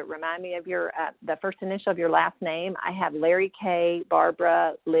may have to remind me of your the first initial of your last name. I have Larry K.,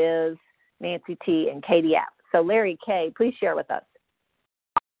 Barbara, Liz, Nancy T., and Katie F. So Larry K., please share with us.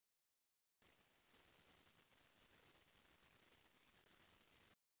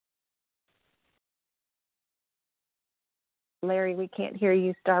 Larry, we can't hear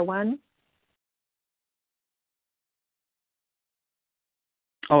you, *1.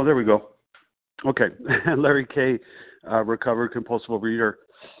 Oh, there we go. Okay. Larry K., recovered compulsive overeater.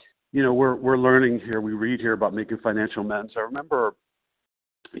 You know, we're learning here. We read here about making financial amends. I remember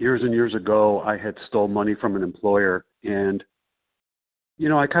years and years ago, I had stole money from an employer, and you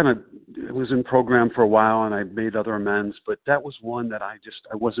know, I was in program for a while, and I made other amends, but that was one that I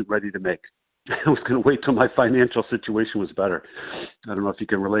wasn't ready to make. I was going to wait till my financial situation was better. I don't know if you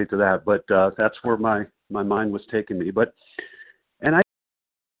can relate to that, but that's where my mind was taking me.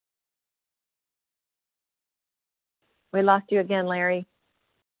 We lost you again, Larry.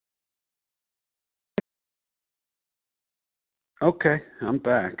 Okay, I'm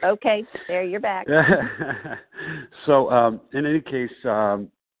back. Okay, there, you're back. So, in any case, I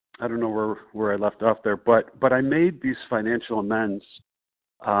don't know where I left off there, but I made these financial amends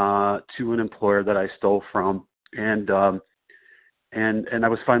to an employer that I stole from, and I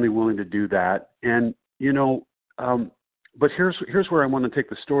was finally willing to do that. And you know, but here's where I want to take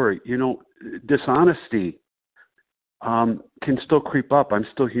the story. You know, dishonesty can still creep up. I'm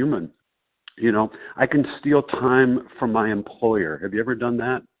still human. You know, I can steal time from my employer. Have you ever done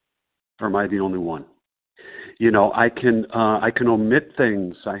that? Or am I the only one? I can omit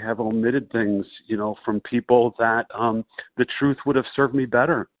things. I have omitted things, from people that the truth would have served me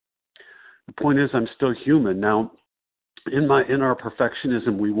better. The point is, I'm still human. Now, in our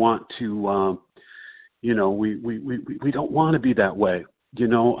perfectionism, we want to, we don't want to be that way.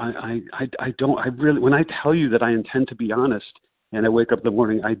 I don't. I really, when I tell you that I intend to be honest, and I wake up in the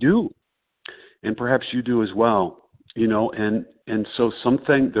morning, I do, and perhaps you do as well. And so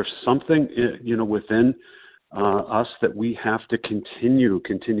there's something, within us that we have to continue.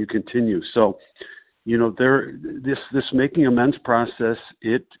 So, this making amends process,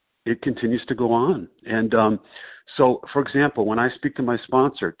 it continues to go on. And so, for example, when I speak to my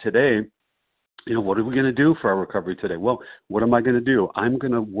sponsor today, what are we going to do for our recovery today? Well, what am I going to do? I'm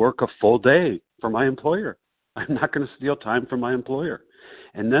going to work a full day for my employer. I'm not going to steal time from my employer.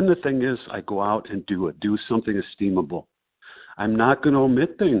 And then the thing is, I go out and do something esteemable. I'm not going to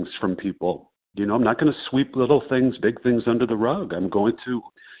omit things from people. I'm not going to sweep little things, big things under the rug. I'm going to,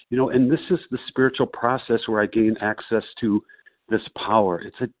 and this is the spiritual process where I gain access to this power.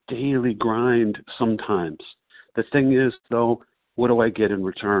 It's a daily grind sometimes. The thing is, though, what do I get in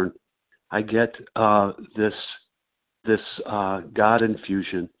return? I get this God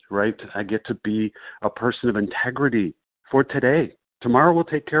infusion, right? I get to be a person of integrity for today. Tomorrow will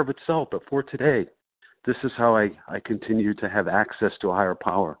take care of itself, but for today, this is how I continue to have access to a higher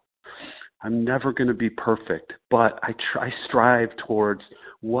power. I'm never going to be perfect, but I strive towards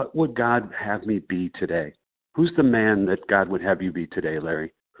what would God have me be today? Who's the man that God would have you be today,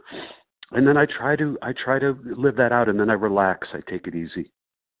 Larry? And then I try to live that out, and then I relax. I take it easy.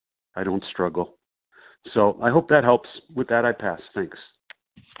 I don't struggle. So I hope that helps. With that, I pass. Thanks.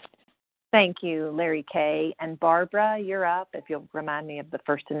 Thank you, Larry K. And Barbara, you're up. If you'll remind me of the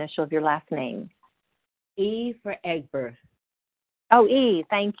first initial of your last name. E for Egbert. Oh, E.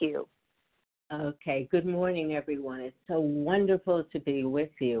 Thank you. Okay. Good morning, everyone. It's so wonderful to be with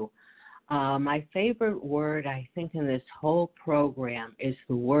you. My favorite word, I think, in this whole program is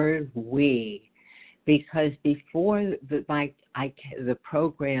the word we. Because before the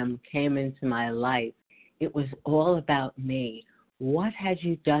program came into my life, it was all about me. What had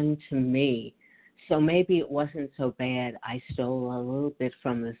you done to me? So maybe it wasn't so bad. I stole a little bit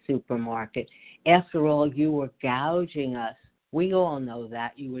from the supermarket. After all, you were gouging us. We all know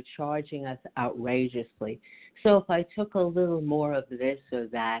that. You were charging us outrageously. So if I took a little more of this or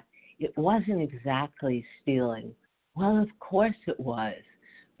that, it wasn't exactly stealing. Well, of course it was,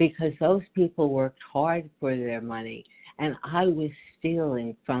 because those people worked hard for their money, and I was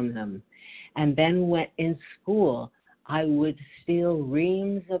stealing from them. And then when in school, I would steal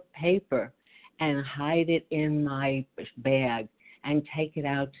reams of paper and hide it in my bag and take it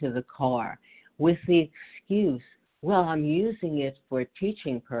out to the car with the excuse, well, I'm using it for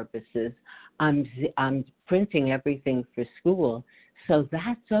teaching purposes. I'm printing everything for school, so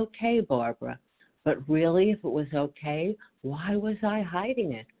that's okay, Barbara. But really, if it was okay, why was I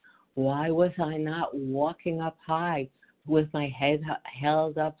hiding it? Why was I not walking up high with my head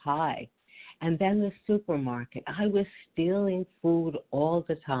held up high? And then the supermarket. I was stealing food all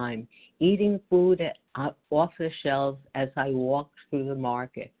the time, eating food off the shelves as I walked through the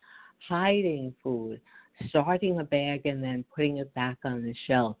market, hiding food, starting a bag and then putting it back on the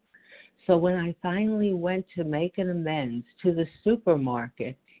shelf. So when I finally went to make an amends to the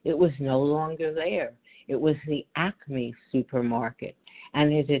supermarket, it was no longer there. It was the Acme supermarket,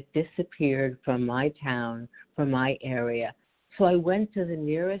 and it had disappeared from my town, from my area. So I went to the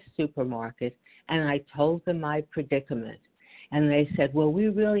nearest supermarket, and I told them my predicament. And they said, well, we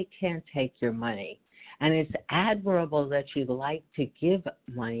really can't take your money. And it's admirable that you'd like to give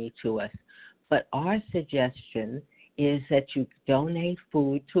money to us, but our suggestion is that you donate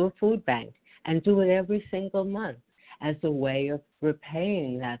food to a food bank and do it every single month as a way of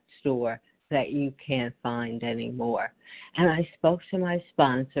repaying that store that you can't find anymore. And I spoke to my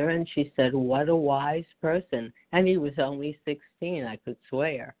sponsor, and she said, what a wise person. And he was only 16, I could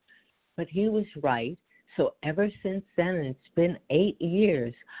swear. But he was right. So ever since then, it's been 8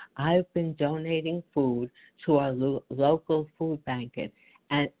 years, I've been donating food to our local food bank,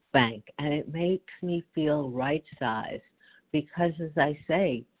 and it makes me feel right-sized because, as I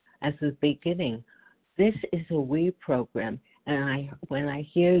say at the beginning, this is a we program. And when I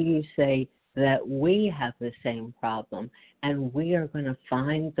hear you say that we have the same problem and we are going to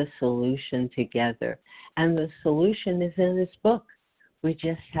find the solution together, and the solution is in this book. We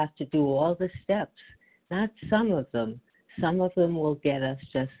just have to do all the steps, not some of them. Some of them will get us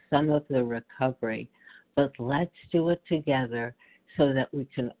just some of the recovery, but let's do it together so that we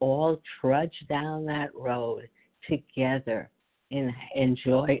can all trudge down that road together in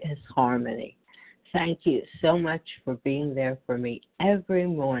joyous harmony. thank you so much for being there for me every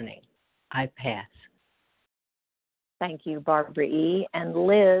morning. I pass. Thank you, Barbara E. And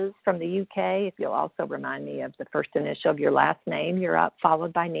Liz from the UK, if you'll also remind me of the first initial of your last name, you're up,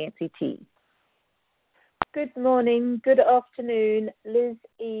 followed by Nancy T. Good morning, good afternoon. Liz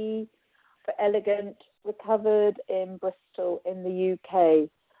E. for Elegant, recovered in Bristol in the UK.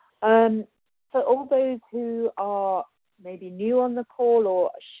 For all those who are maybe new on the call or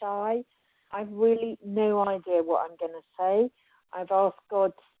shy, I've really no idea what I'm going to say. I've asked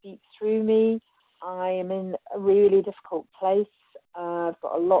God to speak through me. I am in a really difficult place. I've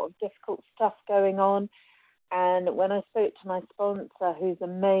got a lot of difficult stuff going on. And when I spoke to my sponsor, who's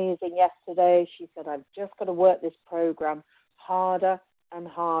amazing, yesterday, she said, I've just got to work this program harder and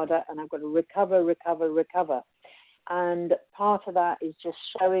harder, and I've got to recover. And part of that is just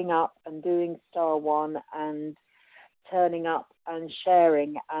showing up and doing Star One and turning up and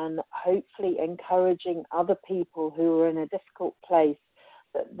sharing and hopefully encouraging other people who are in a difficult place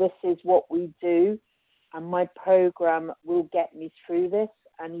that this is what we do, and my program will get me through this,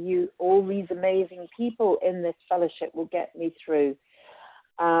 and you, all these amazing people in this fellowship, will get me through.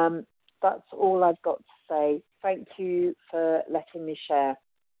 That's all I've got to say. Thank you for letting me share.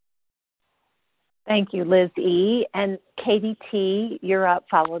 Thank you, Liz E. And Katie T., you're up,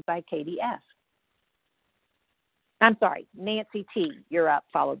 followed by Katie F. I'm sorry, Nancy T., you're up,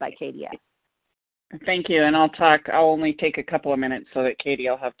 followed by Katie F. Thank you, and I'll only take a couple of minutes so that Katie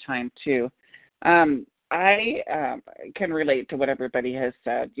will have time too. I can relate to what everybody has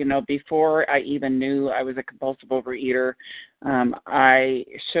said. You know, before I even knew I was a compulsive overeater, I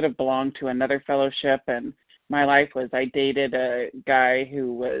should have belonged to another fellowship, and my life was, I dated a guy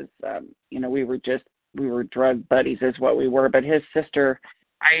who was, we were drug buddies is what we were, but his sister,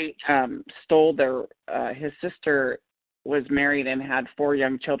 his sister was married and had 4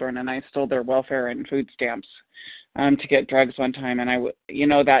 young children, and I stole their welfare and food stamps to get drugs one time. And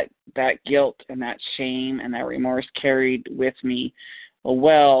that guilt and that shame and that remorse carried with me,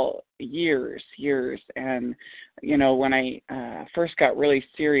 years. And, when I first got really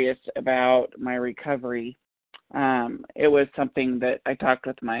serious about my recovery, it was something that I talked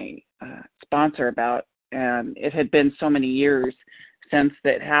with my sponsor about, and it had been so many years since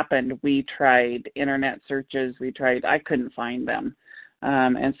that happened. We tried internet searches. I couldn't find them.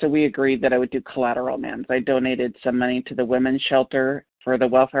 And so we agreed that I would do collateral amends. I donated some money to the women's shelter for the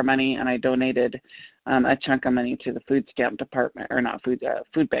welfare money, and I donated a chunk of money to the food stamp department, or not food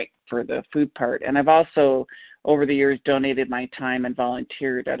bank for the food part. And I've also, over the years, donated my time and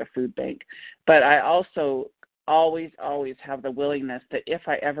volunteered at a food bank. But I also always have the willingness that if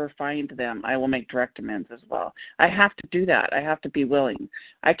I ever find them, I will make direct amends as well. I have to do that. I have to be willing.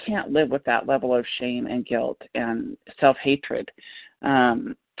 I can't live with that level of shame and guilt and self-hatred.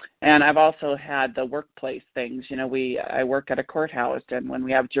 And I've also had the workplace things. I work at a courthouse, and when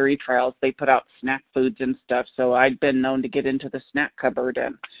we have jury trials, they put out snack foods and stuff. So I'd been known to get into the snack cupboard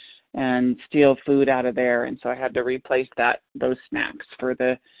and steal food out of there. And so I had to replace those snacks for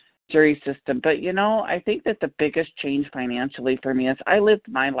the jury system. But, I think that the biggest change financially for me is I lived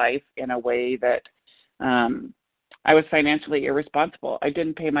my life in a way that I was financially irresponsible. I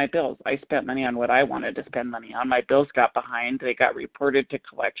didn't pay my bills. I spent money on what I wanted to spend money on. My bills got behind. They got reported to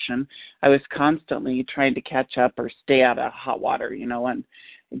collection. I was constantly trying to catch up or stay out of hot water, and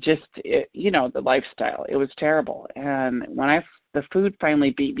just, the lifestyle. It was terrible. And when the food finally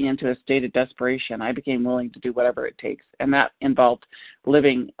beat me into a state of desperation, I became willing to do whatever it takes. And that involved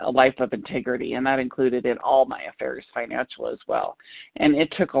living a life of integrity, and that included in all my affairs, financial as well. And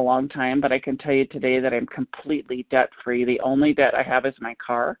it took a long time, but I can tell you today that I'm completely debt-free. The only debt I have is my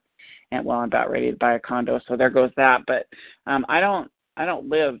car, and I'm about ready to buy a condo, so there goes that. But I don't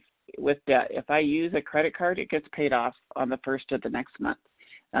live with debt. If I use a credit card, it gets paid off on the first of the next month.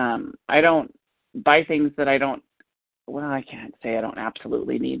 I don't buy things that I can't say I don't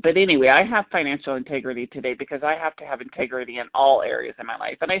absolutely need. But anyway, I have financial integrity today because I have to have integrity in all areas of my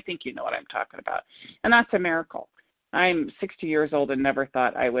life. And I think you know what I'm talking about. And that's a miracle. I'm 60 years old and never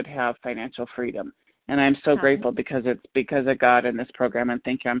thought I would have financial freedom. And I'm so grateful because it's because of God and this program. And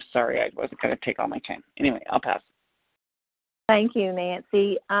thank you. I'm sorry I wasn't going to take all my time. Anyway, I'll pass. Thank you,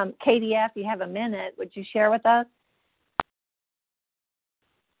 Nancy. Katie F., you have a minute. Would you share with us?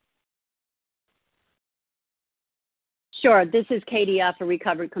 Sure. This is Katie F., a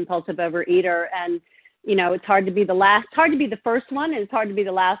recovered compulsive overeater, and it's hard to be the first one, and it's hard to be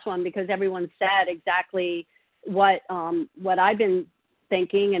the last one because everyone said exactly what I've been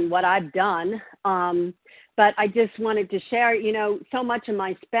thinking and what I've done. But I just wanted to share, so much of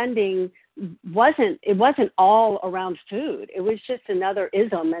my spending wasn't all around food. It was just another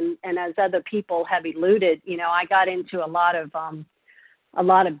ism. And as other people have alluded, I got into a lot of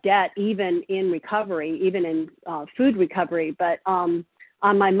debt, even in recovery, even in food recovery. But on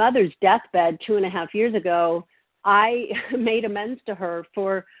my mother's deathbed 2.5 years ago, I made amends to her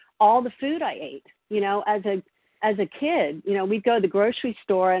for all the food I ate. As a kid, we'd go to the grocery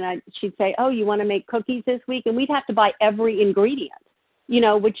store and she'd say, "Oh, you want to make cookies this week?" And we'd have to buy every ingredient,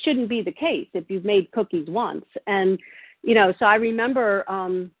 which shouldn't be the case if you've made cookies once. And, so I remember,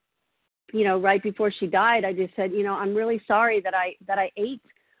 right before she died, I just said, I'm really sorry that I ate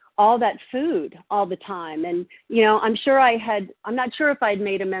all that food all the time. And, I'm not sure if I'd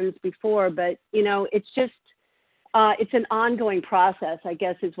made amends before, but, it's just, it's an ongoing process, I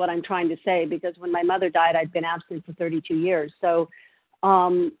guess is what I'm trying to say, because when my mother died, I'd been absent for 32 years. So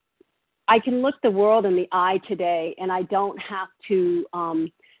I can look the world in the eye today, and I don't have to,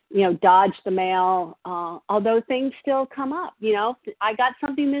 dodge the mail, although things still come up. I got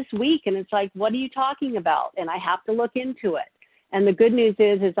something this week, and it's like, what are you talking about? And I have to look into it. And the good news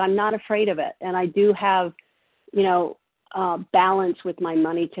is I'm not afraid of it, and I do have, balance with my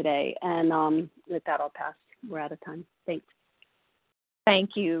money today. And with that, I'll pass. We're out of time. Thanks.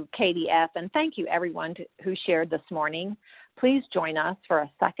 Thank you, Katie F., and thank you, everyone who shared this morning. Please join us for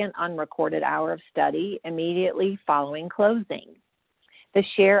a second unrecorded hour of study immediately following closing. The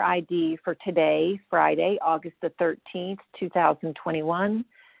share ID for today, Friday, August the 13th, 2021,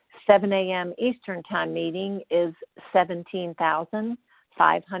 7 a.m. Eastern Time meeting is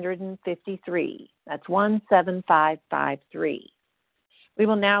 17,553. That's 17553. We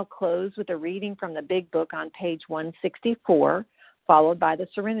will now close with a reading from the Big Book on page 164, followed by the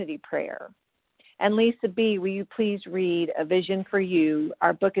Serenity Prayer. And Lisa B., will you please read A Vision for You?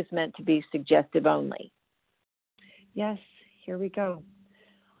 Our book is meant to be suggestive only. Yes, here we go.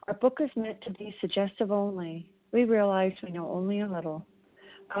 Our book is meant to be suggestive only. We realize we know only a little.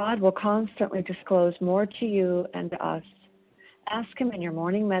 God will constantly disclose more to you and to us. Ask Him in your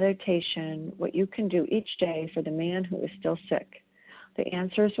morning meditation what you can do each day for the man who is still sick. The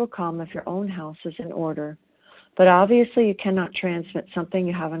answers will come if your own house is in order. But obviously you cannot transmit something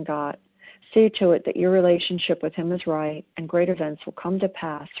you haven't got. See to it that your relationship with Him is right, and great events will come to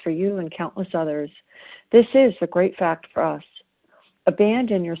pass for you and countless others. This is the great fact for us.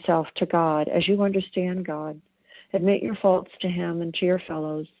 Abandon yourself to God as you understand God. Admit your faults to Him and to your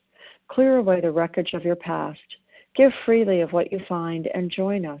fellows. Clear away the wreckage of your past. Give freely of what you find and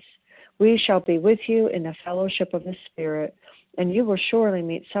join us. We shall be with you in the fellowship of the Spirit, and you will surely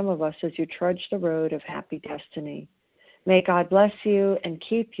meet some of us as you trudge the road of happy destiny. May God bless you and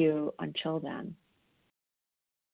keep you until then.